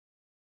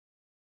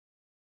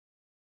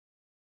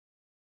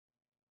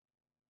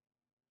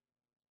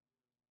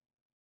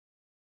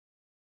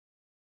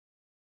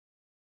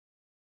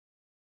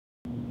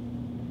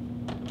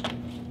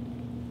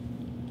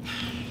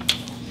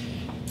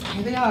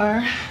Here they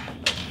are.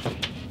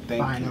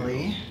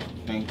 Finally. You.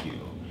 Thank you.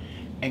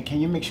 And can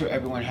you make sure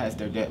everyone has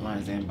their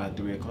deadlines in by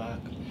 3 o'clock?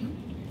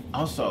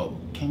 Also,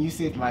 can you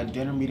see if my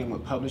dinner meeting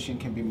with publishing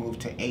can be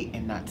moved to 8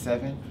 and not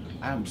 7?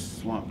 I am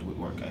swamped with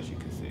work, as you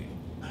can see.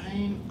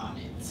 I'm on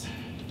it.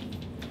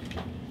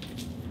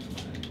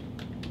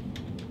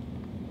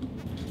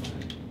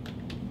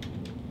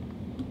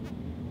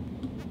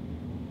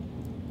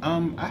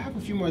 I have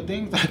a few more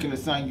things I can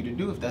assign you to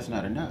do if that's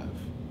not enough.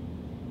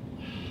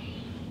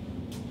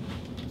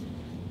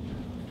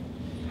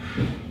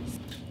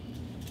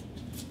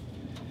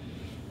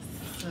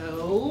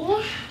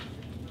 So,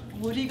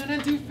 what are you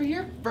gonna do for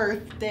your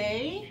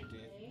birthday?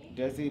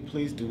 Desi,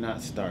 please do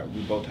not start.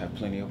 We both have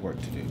plenty of work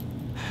to do.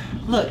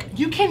 Look,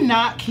 you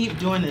cannot keep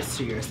doing this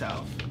to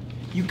yourself.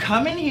 You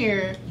come in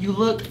here, you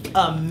look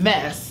a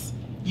mess,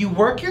 you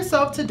work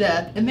yourself to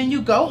death, and then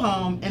you go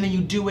home and then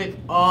you do it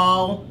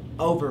all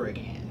over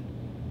again.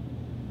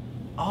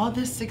 All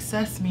this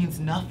success means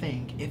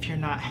nothing if you're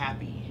not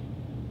happy.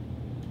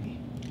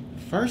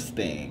 First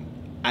thing,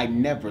 I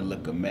never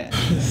look a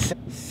mess.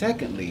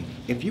 Secondly,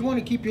 if you want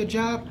to keep your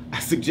job, I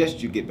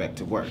suggest you get back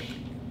to work.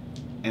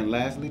 And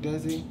lastly,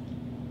 Desi,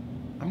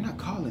 I'm not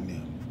calling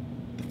them.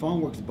 The phone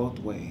works both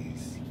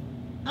ways.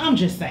 I'm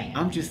just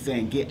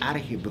saying, get out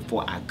of here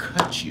before I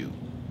cut you.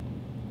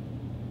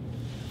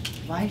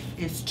 Life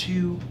is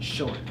too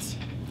short.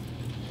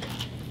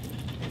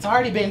 It's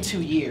already been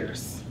 2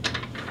 years.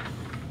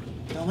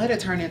 Don't let it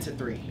turn into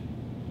 3.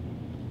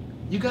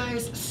 You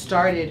guys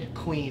started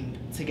Q.U.E.E.N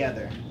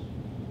together.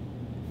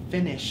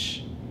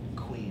 Finish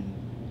Q.U.E.E.N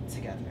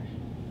together.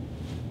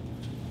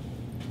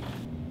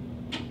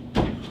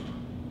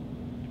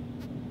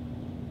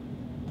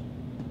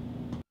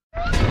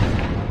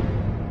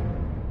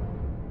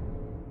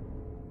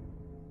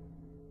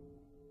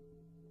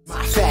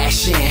 My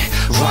fashion,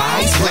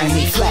 rise when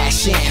we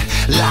flashing,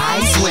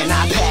 lies when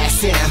I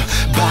pass him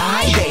by.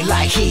 They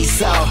like he's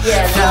so I'm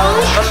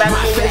back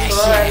to the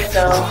salon,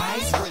 so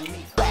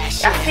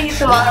I'll see you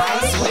tomorrow.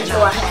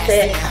 Watch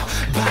it.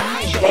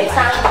 Next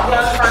time you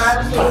don't find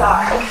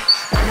sweetheart.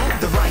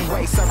 the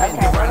runway, serving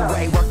the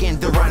runway, working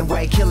the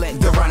runway, killing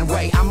the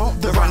runway. I'm on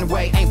the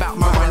runway, ain't about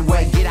my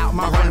runway. Get out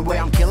my runway,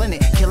 I'm killing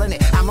it, killing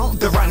it. I'm on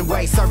the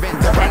runway, serving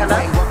the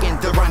runway, working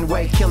the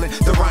runway, killing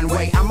the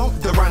runway. I'm on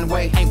the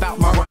runway, ain't about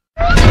my runway.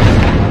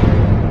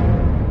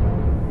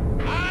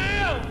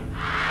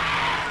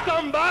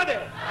 Somebody.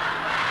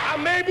 I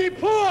may be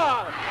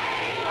poor,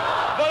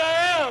 but I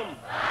am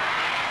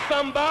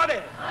somebody.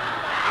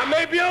 I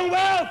may be on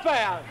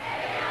welfare,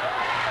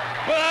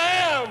 but I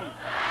am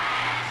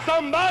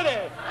somebody.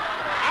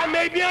 I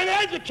may be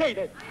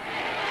uneducated,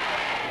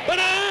 but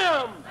I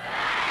am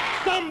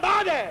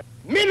somebody.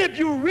 Many of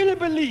you really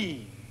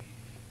believe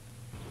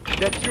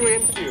that you're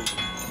inferior.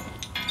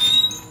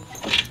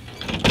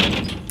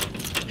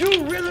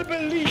 You really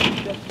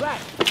believe that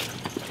black.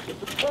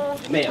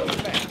 Ma'am,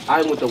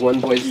 I'm with the One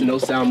Voice, No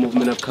Sound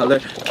movement of color.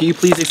 Can you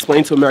please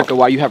explain to America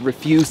why you have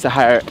refused to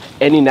hire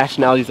any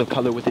nationalities of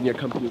color within your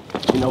company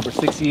in over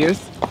 6 years?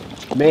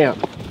 Ma'am.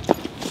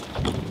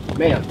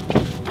 Ma'am.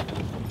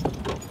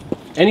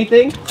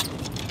 Anything?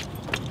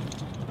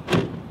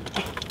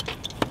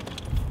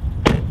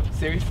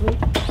 Seriously?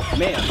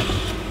 Ma'am.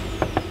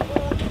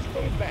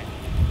 Stay back.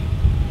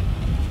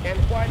 And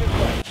white is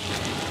white.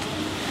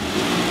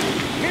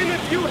 Many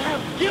of you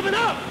have given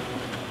up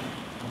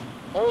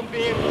on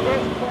being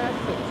first-class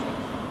citizens.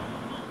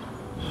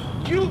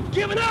 You've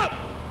given up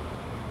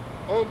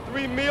on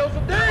 3 meals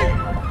a day.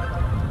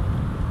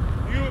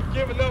 You've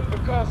given up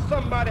because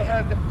somebody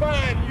has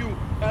defined you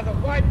as a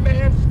white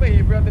man's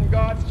slave rather than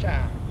God's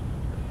child.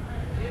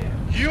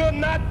 You're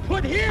not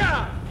put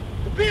here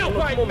to be a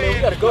white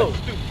man's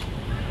student.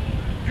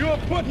 You're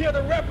put here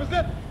to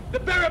represent the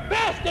very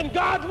best in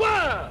God's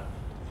world.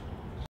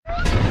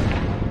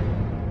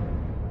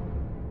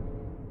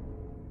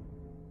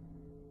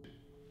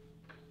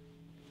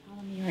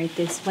 Right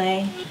this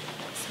way.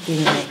 This will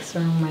be the next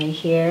room right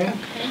here.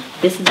 Okay.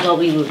 This is what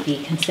we would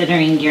be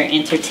considering your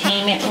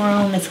entertainment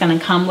room. It's going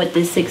to come with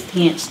this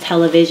 60-inch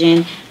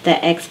television. The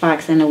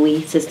Xbox and the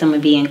Wii system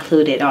would be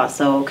included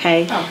also,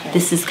 okay?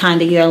 This is kind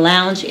of your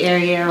lounge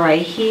area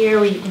right here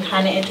where you can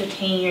kind of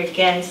entertain your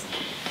guests.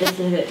 This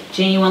is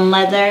genuine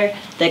leather.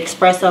 The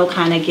espresso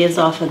kind of gives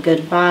off a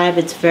good vibe.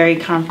 It's very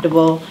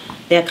comfortable.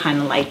 They're kind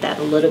of like that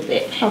a little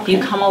bit. Okay.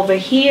 You come over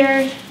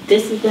here.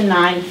 This is the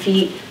 9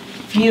 feet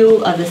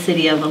view of the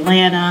city of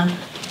Atlanta.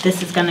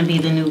 This is going to be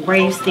the new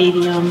Brave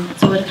Stadium,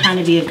 so it'll kind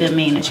of be a good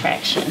main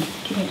attraction.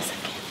 Give me a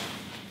second.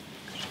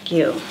 Thank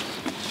you.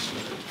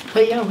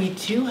 But yeah, we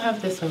do have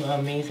this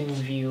amazing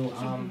view.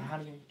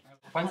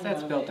 Once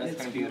that's built, that's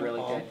going to be really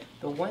good.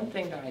 The one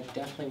thing that I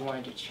definitely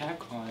wanted to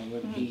check on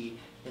would be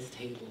this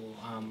table.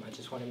 I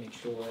just want to make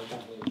sure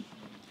that we need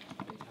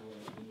to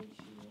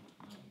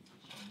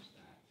change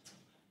that.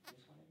 I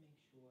just want to make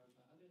sure,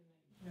 but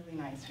other than that, Really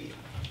nice view.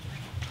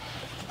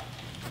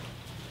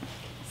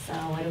 So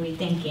what are we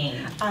thinking?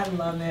 I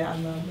love it. I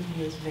love the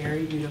view. It's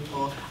very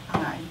beautiful.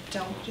 I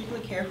don't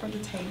particularly care for the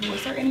table.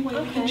 Is there any way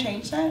we can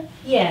change that?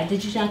 Yeah,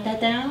 did you jot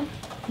that down?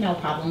 No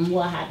problem.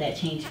 We'll have that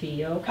changed for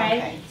you, okay?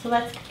 Okay. So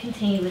let's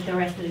continue with the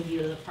rest of the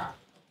view of the property.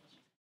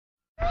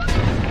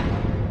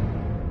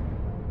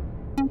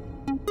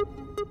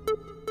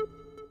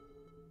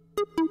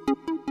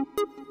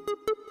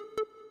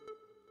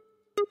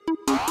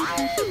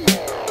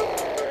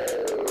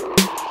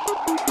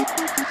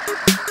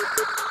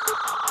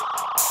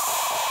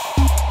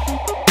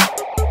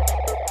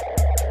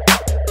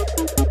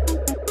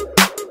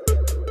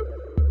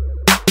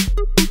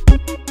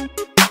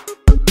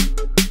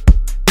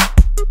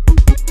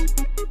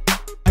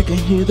 I can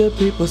hear the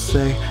people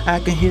say, I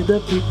can hear the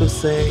people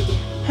say,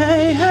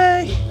 hey,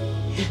 hey,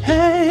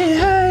 hey,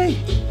 hey.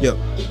 Yo,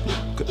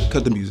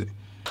 cut the music.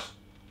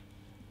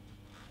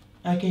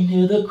 I can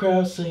hear the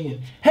crowd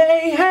singing,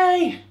 hey,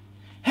 hey,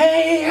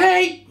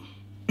 hey,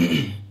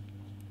 hey.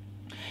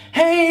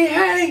 Hey,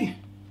 hey.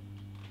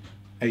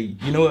 Hey,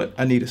 you know what?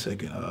 I need a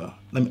second.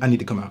 I need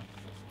to come out.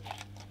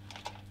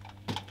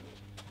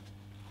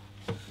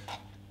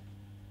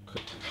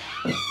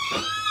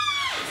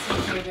 It's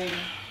okay, baby.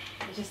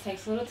 It just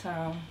takes a little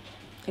time.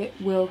 It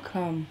will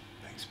come.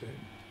 Thanks, baby.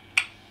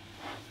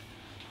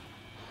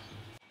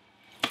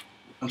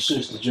 I'm sure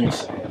it's the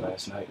drinks I had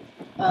last night.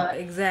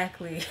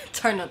 Exactly.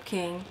 Turn up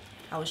king.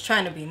 I was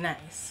trying to be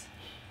nice.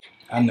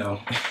 I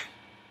know.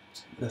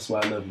 That's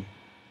why I love you.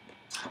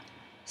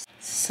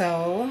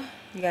 So,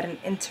 you got an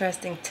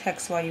interesting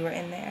text while you were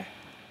in there.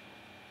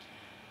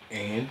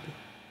 And?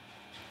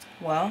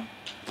 Well,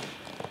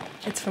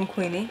 it's from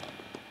Queenie.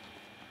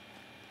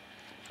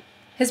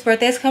 His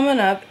birthday's coming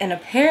up, and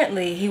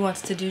apparently he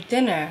wants to do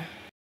dinner.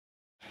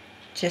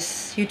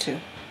 Just you two.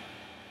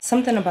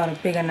 Something about a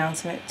big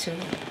announcement, too.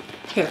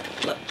 Here,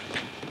 look.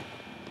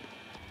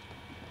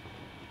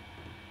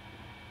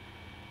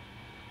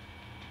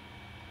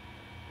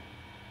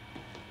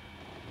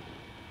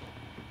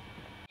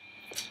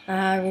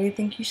 I really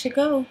think you should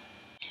go.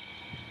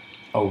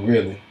 Oh,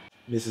 really?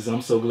 Mrs.,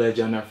 I'm so glad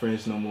y'all not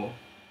friends no more.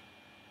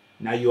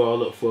 Now you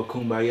all up for a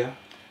kumbaya?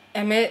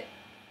 Emmett,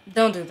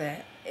 don't do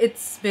that.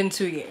 It's been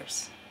 2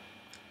 years.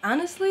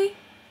 Honestly,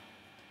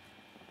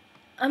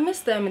 I miss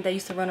the Emmett that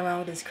used to run around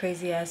with his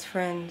crazy-ass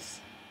friends.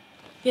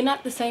 You're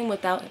not the same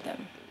without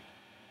them.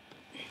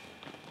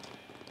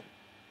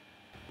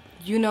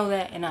 You know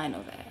that, and I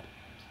know that.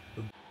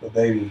 But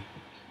baby,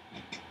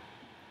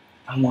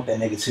 I want that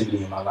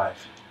negativity in my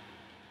life.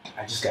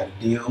 I just got a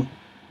deal,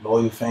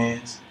 loyal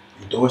fans,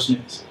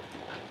 endorsements.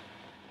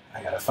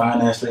 I got a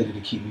fine-ass lady to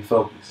keep me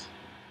focused.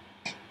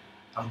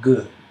 I'm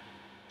good.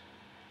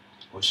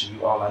 Or should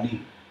you all I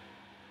need?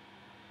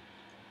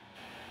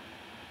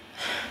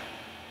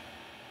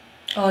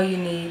 All you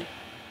need.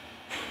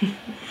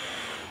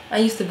 I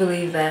used to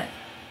believe that.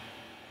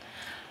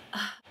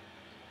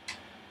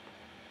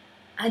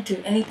 I'd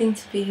do anything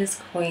to be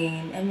his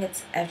queen.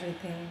 Emmett's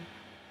everything.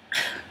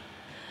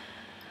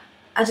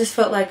 I just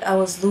felt like I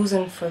was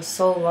losing for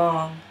so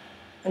long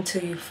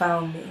until you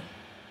found me.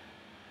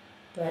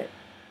 But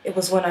it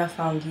was when I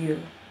found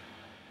you.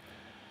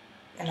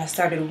 And I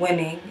started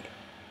winning.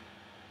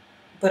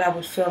 But I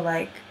would feel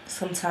like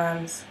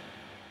sometimes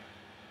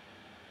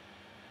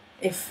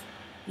if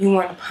you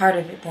weren't a part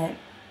of it,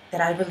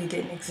 that I really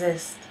didn't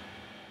exist.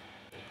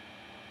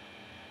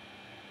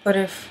 But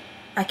if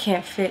I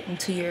can't fit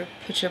into your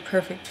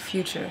picture-perfect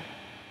future,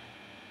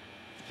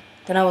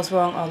 then I was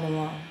wrong all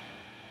along.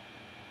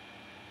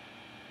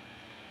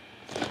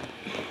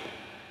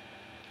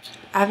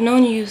 I've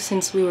known you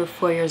since we were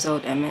 4 years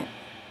old, Emmett.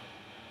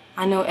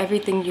 I know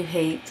everything you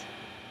hate.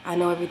 I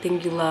know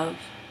everything you love.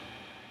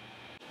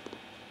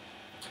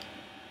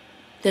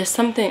 There's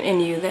something in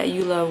you that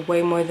you love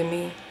way more than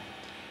me,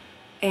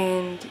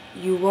 and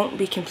you won't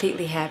be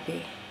completely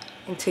happy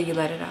until you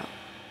let it out.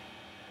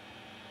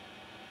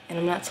 And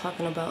I'm not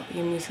talking about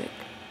your music.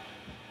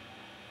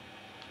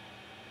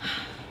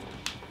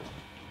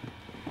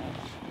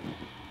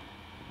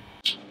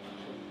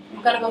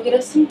 I'm gonna go get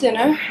us some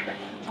dinner.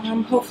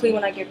 Hopefully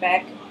when I get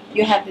back,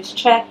 you'll have this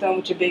track done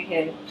with your big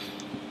head.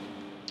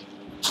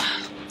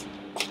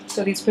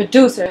 So these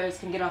producers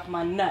can get off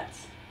my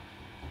nuts.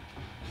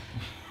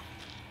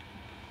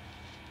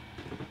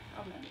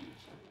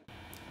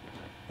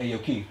 Hey, yo,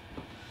 Keith.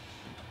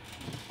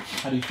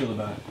 How do you feel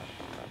about it?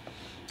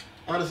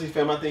 Honestly,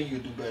 fam, I think you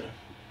could do better.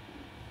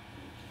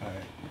 All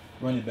right,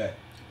 run it back.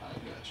 I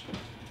got you.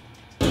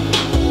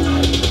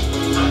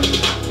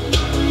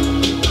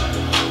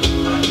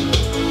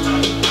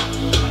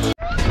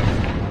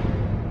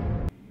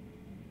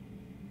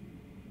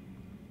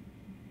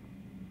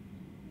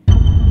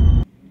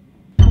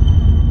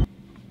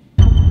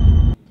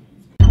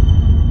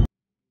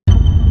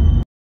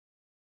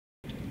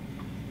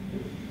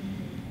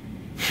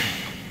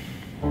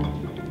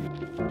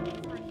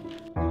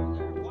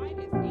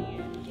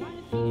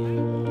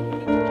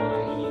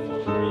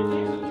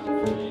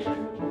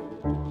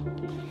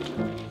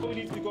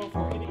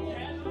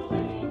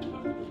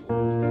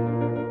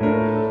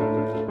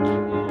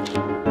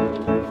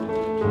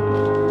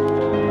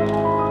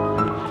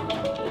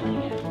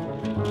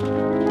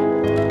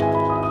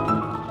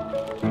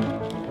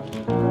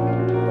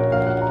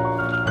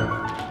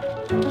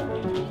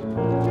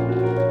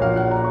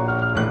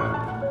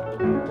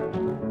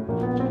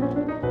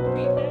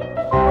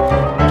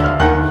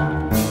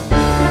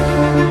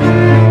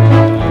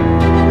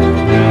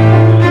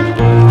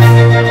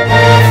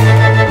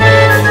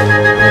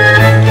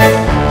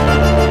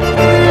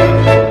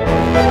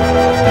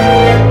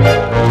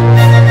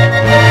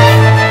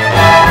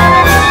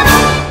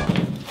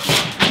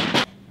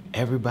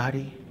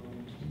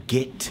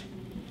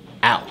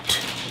 out.